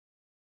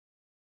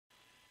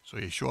So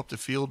you show up to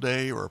field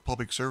day or a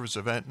public service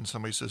event and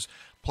somebody says,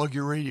 plug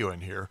your radio in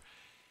here.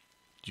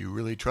 Do you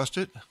really trust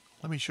it?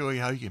 Let me show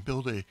you how you can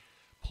build a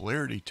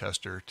polarity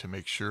tester to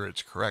make sure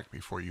it's correct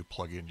before you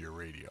plug into your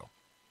radio.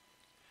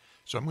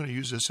 So I'm going to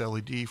use this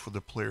LED for the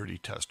polarity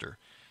tester.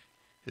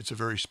 It's a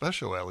very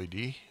special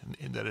LED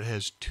in that it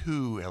has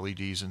two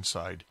LEDs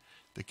inside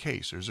the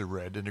case. There's a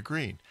red and a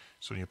green.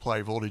 So when you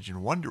apply voltage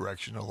in one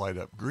direction, it'll light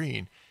up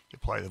green. You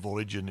apply the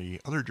voltage in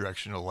the other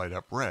direction, it'll light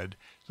up red.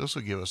 This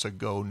will give us a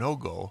go,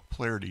 no-go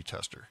polarity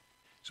tester.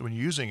 So when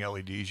you're using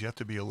LEDs, you have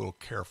to be a little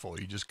careful.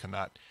 You just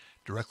cannot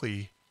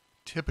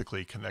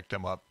typically connect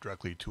them up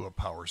directly to a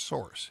power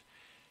source.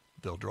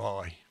 They'll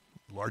draw a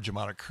large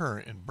amount of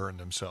current and burn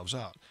themselves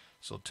out.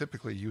 So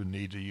typically you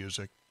need to use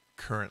a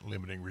current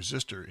limiting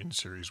resistor in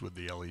series with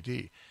the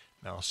LED.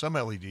 Now some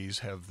LEDs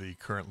have the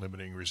current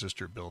limiting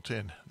resistor built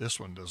in. This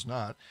one does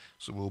not,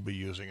 so we'll be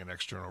using an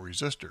external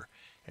resistor.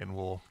 And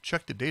we'll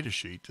check the data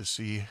sheet to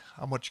see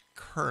how much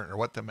current or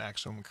what the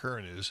maximum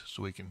current is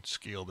so we can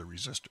scale the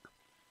resistor.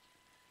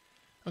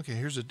 Okay,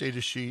 here's a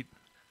data sheet.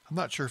 I'm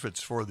not sure if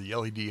it's for the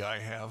LED I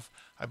have.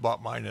 I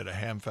bought mine at a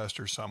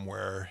Hamfester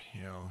somewhere,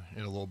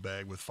 in a little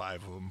bag with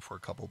 5 of them for a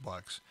couple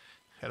bucks.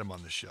 Had them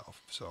on the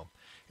shelf. So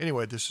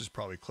anyway, this is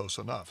probably close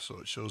enough. So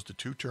it shows the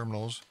two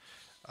terminals,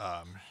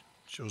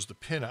 shows the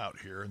pin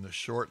out here, and the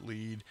short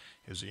lead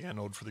is the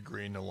anode for the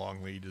green, the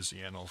long lead is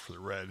the anode for the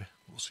red.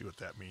 We'll see what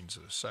that means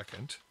in a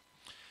second.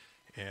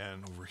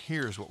 And over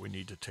here is what we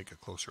need to take a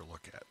closer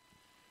look at.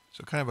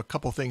 So kind of a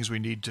couple things we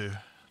need to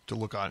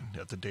look on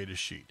at the data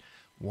sheet.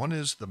 One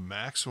is the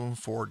maximum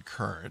forward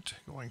current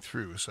going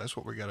through. So that's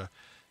what we got to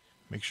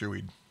make sure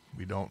we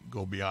don't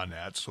go beyond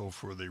that. So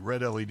for the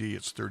red LED,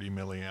 it's 30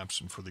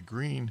 milliamps, and for the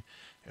green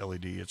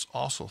LED, it's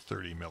also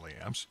 30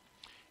 milliamps.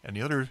 And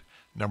the other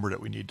number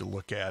that we need to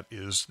look at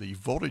is the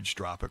voltage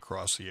drop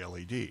across the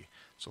LED.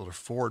 So the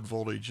forward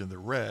voltage in the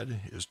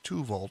red is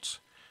 2 volts.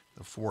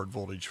 The forward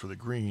voltage for the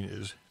green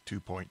is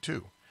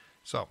 2.2.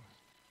 So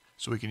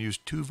we can use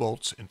 2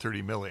 volts and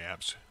 30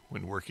 milliamps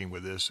when working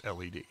with this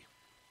LED.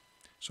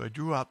 So I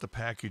drew out the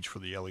package for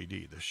the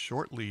LED. The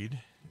short lead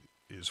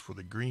is for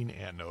the green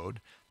anode.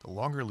 The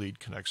longer lead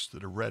connects to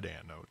the red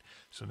anode.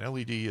 So an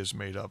LED is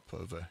made up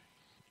of an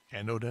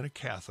anode and a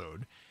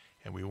cathode,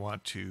 and we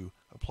want to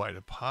apply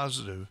the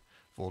positive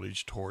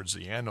voltage towards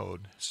the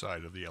anode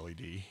side of the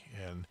LED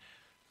and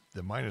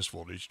the minus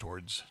voltage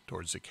towards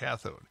the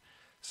cathode.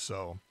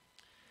 So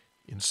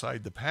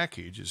inside the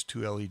package is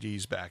 2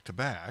 LEDs back to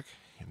back,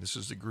 and this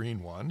is the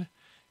green one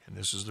and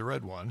this is the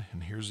red one,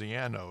 and here's the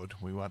anode.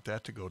 We want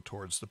that to go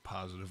towards the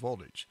positive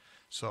voltage.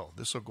 So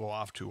this will go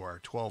off to our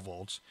 12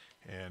 volts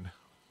and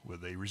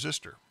with a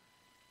resistor.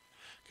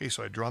 Okay,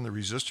 so I've drawn the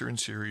resistor in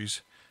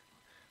series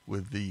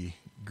with the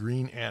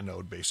green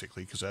anode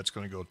basically, because that's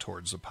going to go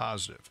towards the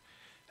positive.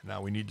 And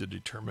now we need to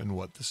determine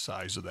what the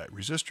size of that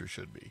resistor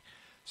should be.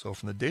 So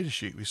from the data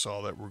sheet we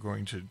saw that we're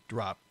going to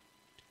drop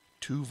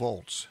 2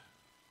 volts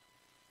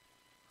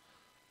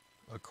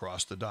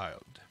across the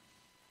diode.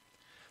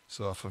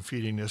 So if I'm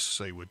feeding this,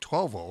 say, with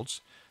 12 volts,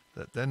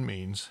 that then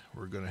means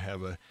we're going to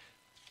have a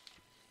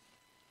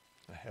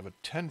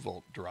 10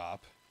 volt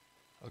drop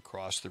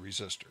across the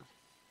resistor.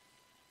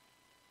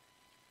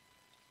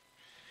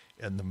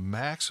 And the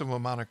maximum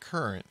amount of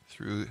current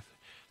through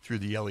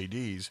the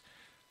LEDs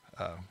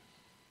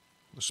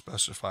was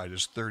specified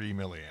as 30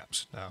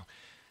 milliamps. Now,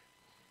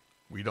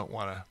 we don't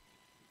want to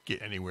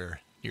get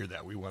anywhere near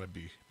that. We want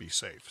to be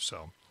safe.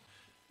 So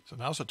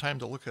now's the time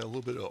to look at a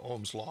little bit of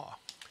Ohm's law.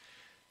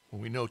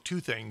 When we know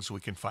 2 things,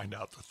 we can find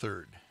out the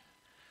third.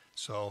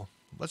 So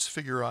let's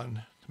figure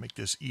on, to make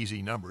this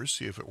easy numbers,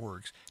 see if it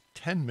works,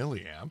 10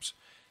 milliamps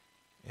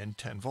and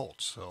 10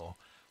 volts. So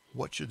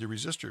what should the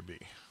resistor be?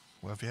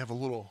 Well, if you have a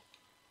little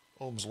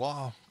Ohm's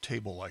law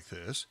table like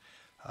this,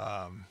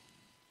 around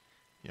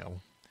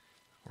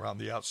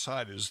the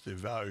outside is the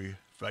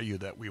value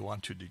that we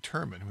want to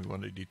determine. We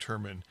want to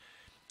determine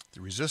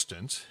the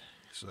resistance.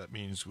 So that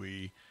means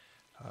we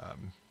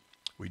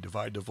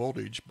divide the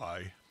voltage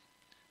by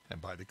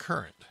the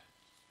current.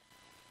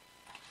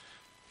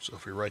 So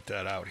if we write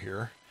that out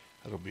here,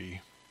 that'll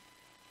be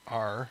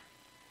R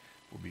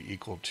will be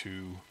equal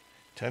to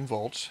 10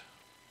 volts,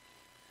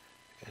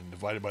 and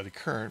divided by the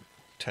current,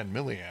 10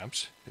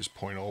 milliamps is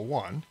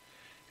 0.01,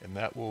 and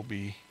that will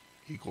be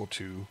equal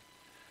to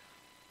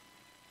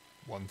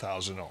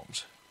 1,000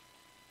 ohms,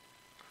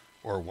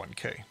 or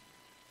 1K.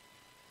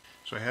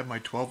 So I have my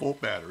 12 volt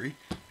battery,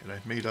 and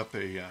I've made up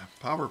a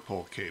power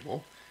pole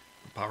cable,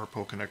 the power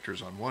pole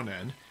connectors on one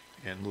end,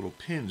 and little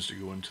pins to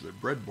go into the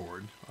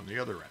breadboard on the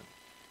other end.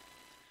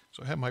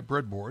 So I have my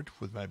breadboard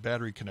with my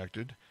battery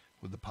connected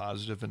with the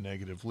positive and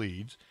negative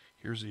leads.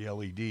 Here's the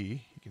LED.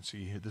 You can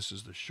see here, this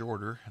is the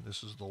shorter and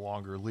this is the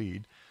longer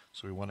lead.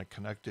 So we want to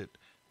connect it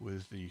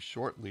with the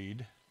short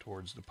lead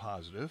towards the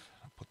positive.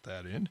 I'll put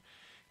that in.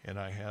 And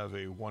I have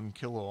a 1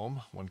 kilo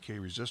ohm, 1K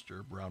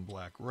resistor, brown,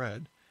 black,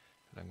 red.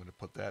 And I'm going to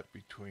put that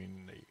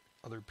between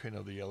the other pin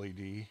of the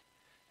LED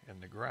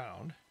and the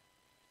ground.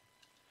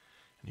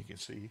 And you can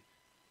see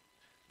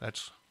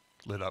that's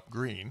lit up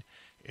green.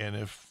 And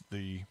if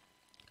the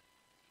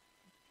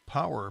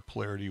power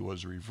polarity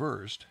was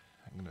reversed,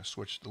 I'm going to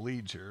switch the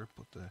leads here,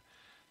 put the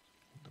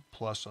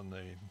plus on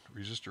the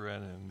resistor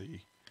end and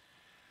the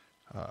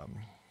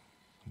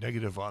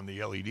negative on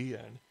the LED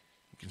end.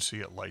 You can see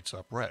it lights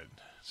up red.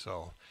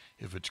 So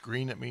if it's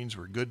green, it means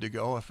we're good to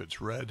go. If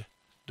it's red,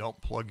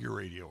 don't plug your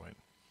radio in.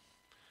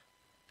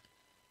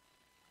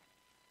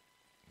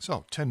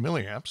 So 10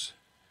 milliamps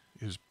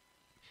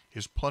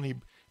is plenty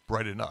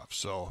bright enough.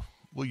 So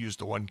we'll use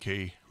the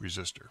 1K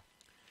resistor.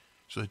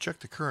 So to check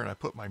the current, I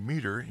put my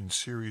meter in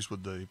series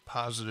with the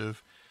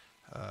positive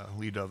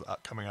lead of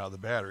coming out of the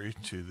battery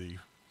to the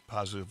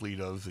positive lead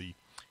of the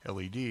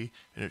LED, and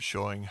it's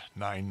showing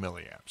 9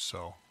 milliamps.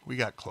 So we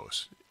got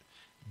close.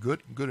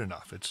 Good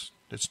enough.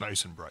 It's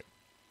nice and bright.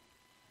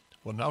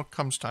 Well, now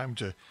comes time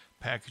to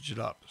package it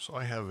up. So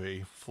I have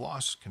a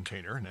floss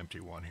container, an empty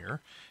one here,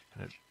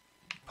 and it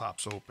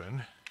pops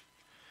open.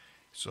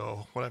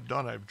 So what I've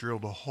done, I've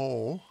drilled a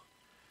hole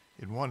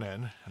in one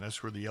end, and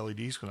that's where the LED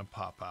is going to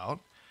pop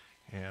out.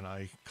 And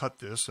I cut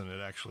this, and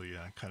it actually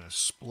kind of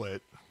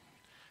split.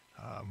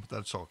 But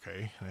that's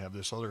okay. And I have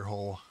this other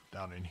hole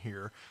down in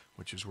here,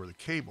 which is where the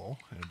cable,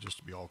 and just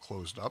to be all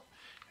closed up,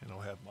 and I'll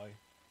have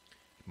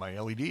my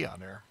LED on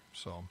there.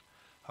 So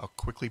I'll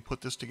quickly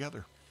put this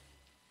together.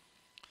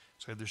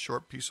 So I have this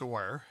short piece of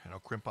wire, and I'll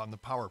crimp on the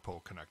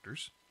Powerpole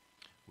connectors.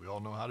 We all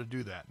know how to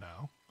do that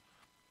now.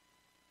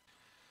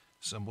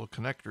 Assemble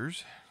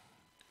connectors.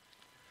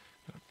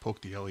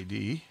 Poke the LED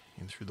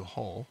in through the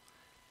hole.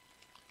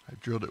 I've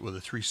drilled it with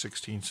a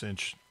 3/16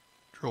 inch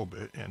drill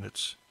bit, and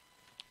it's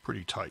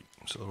pretty tight,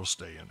 so it'll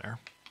stay in there.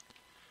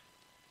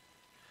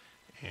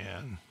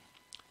 And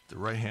the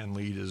right hand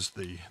lead is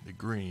the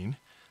green,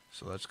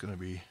 so that's going to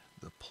be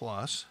the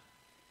plus,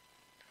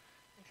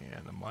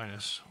 and the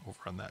minus over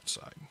on that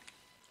side.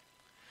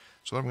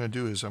 So what I'm going to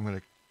do is I'm going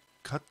to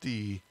cut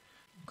the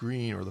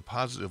green or the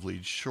positive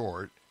lead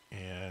short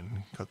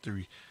and cut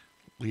the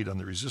lead on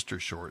the resistor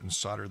short and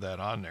solder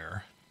that on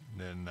there.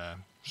 Then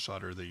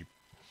solder the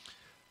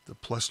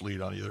plus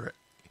lead on the other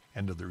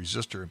end of the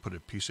resistor and put a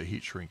piece of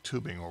heat shrink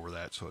tubing over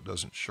that so it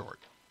doesn't short.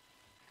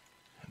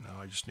 And now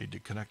I just need to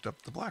connect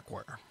up the black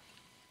wire.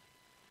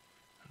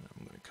 And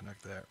I'm going to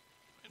connect that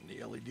in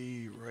the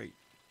LED right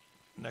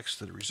next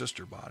to the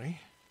resistor body.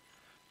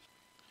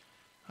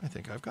 I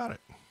think I've got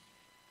it.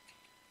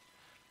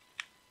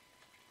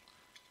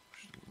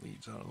 Push the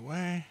leads out of the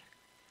way.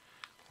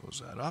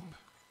 Close that up.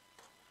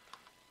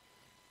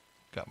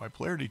 Got my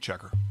polarity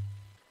checker.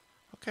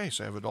 Okay,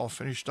 so I have it all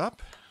finished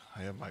up.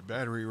 I have my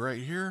battery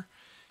right here.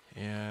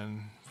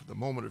 And for the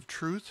moment of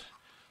truth,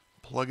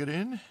 plug it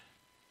in.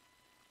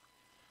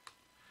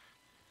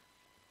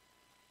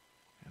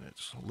 And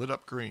it's lit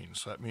up green,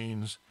 so that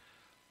means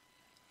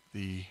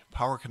the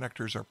power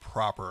connectors are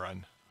proper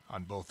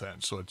on both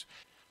ends. So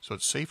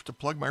it's safe to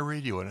plug my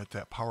radio in at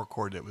that power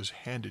cord that was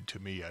handed to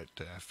me at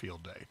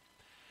field day.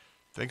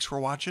 Thanks for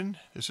watching.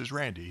 This is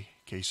Randy,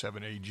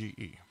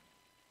 K7AGE.